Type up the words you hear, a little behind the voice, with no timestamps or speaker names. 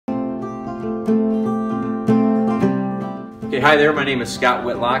Okay, hi there, my name is Scott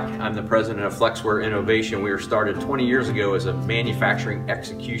Whitlock. I'm the president of Flexware Innovation. We were started 20 years ago as a manufacturing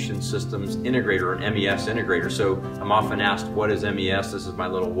execution systems integrator, an MES integrator. So I'm often asked, what is MES? This is my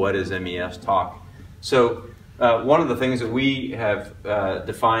little what is MES talk. So one of the things that we have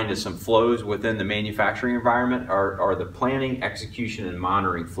defined as some flows within the manufacturing environment are the planning, execution, and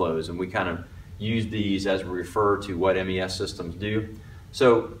monitoring flows. And we kind of use these as we refer to what MES systems do.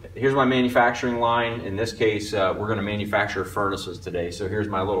 So here's my manufacturing line. In this case, we're going to manufacture furnaces today. So here's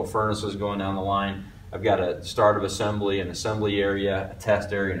my little furnaces going down the line. I've got a start of assembly, an assembly area, a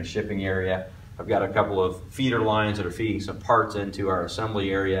test area, and a shipping area. I've got a couple of feeder lines that are feeding some parts into our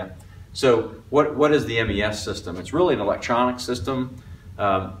assembly area. So what is the MES system? It's really an electronic system.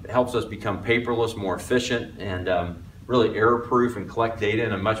 It helps us become paperless, more efficient, and really error-proof and collect data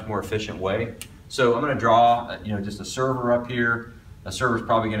in a much more efficient way. So I'm going to draw just a server up here. A server is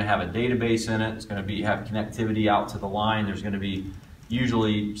probably going to have a database in it. It's going to have connectivity out to the line. There's going to be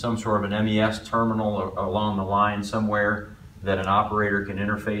usually some sort of an MES terminal along the line somewhere that an operator can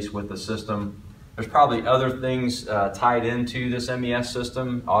interface with the system. There's probably other things tied into this MES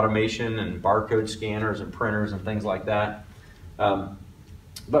system, automation and barcode scanners and printers and things like that.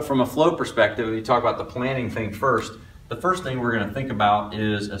 But from a flow perspective, if you talk about the planning thing first, the first thing we're going to think about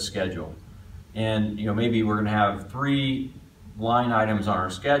is a schedule. And maybe we're going to have 3 line items on our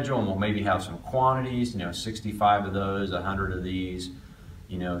schedule, and we'll maybe have some quantities, 65 of those, 100 of these,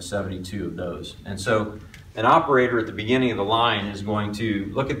 72 of those. And so an operator at the beginning of the line is going to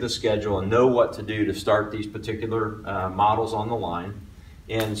look at the schedule and know what to do to start these particular models on the line.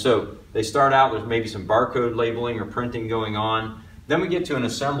 And so they start out, there's maybe some barcode labeling or printing going on. Then we get to an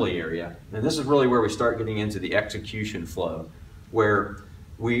assembly area. And this is really where we start getting into the execution flow, where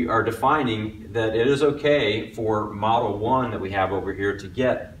we are defining that it is okay for model 1 that we have over here to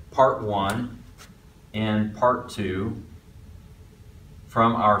get part 1 and part 2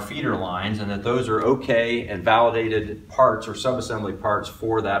 from our feeder lines, and that those are okay and validated parts or subassembly parts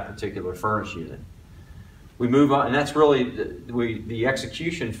for that particular furnace unit. We move on, and that's really the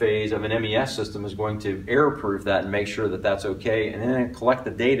execution phase of an MES system is going to error-proof that and make sure that that's okay, and then collect the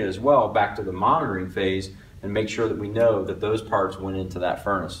data as well back to the monitoring phase and make sure that we know that those parts went into that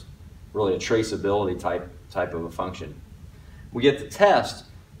furnace. Really a traceability type of a function. We get the test,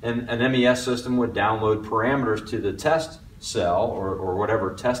 and an MES system would download parameters to the test cell or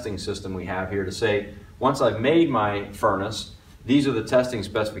whatever testing system we have here to say, once I've made my furnace, these are the testing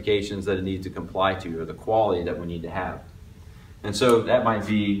specifications that it needs to comply to, or the quality that we need to have. And so that might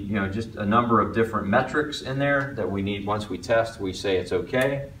be just a number of different metrics in there that we need. Once we test, we say it's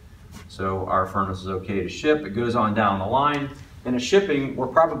okay. So our furnace is okay to ship. It goes on down the line. In a shipping, we're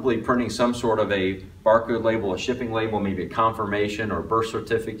probably printing some sort of a barcode label, a shipping label, maybe a confirmation or birth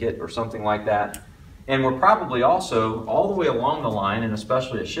certificate or something like that. And we're probably also, all the way along the line, and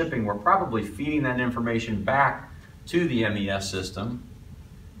especially at shipping, we're probably feeding that information back to the MES system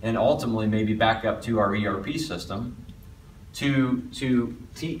and ultimately maybe back up to our ERP system to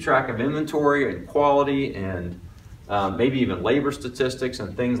keep track of inventory and quality and maybe even labor statistics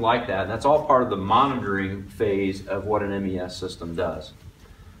and things like that. And that's all part of the monitoring phase of what an MES system does.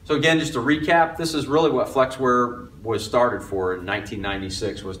 So again, just to recap, this is really what Flexware was started for in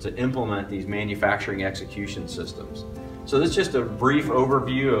 1996, was to implement these manufacturing execution systems. So this is just a brief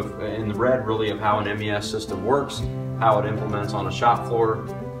overview of, in the red really, of how an MES system works, how it implements on a shop floor,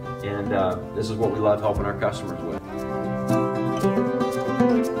 and this is what we love helping our customers with.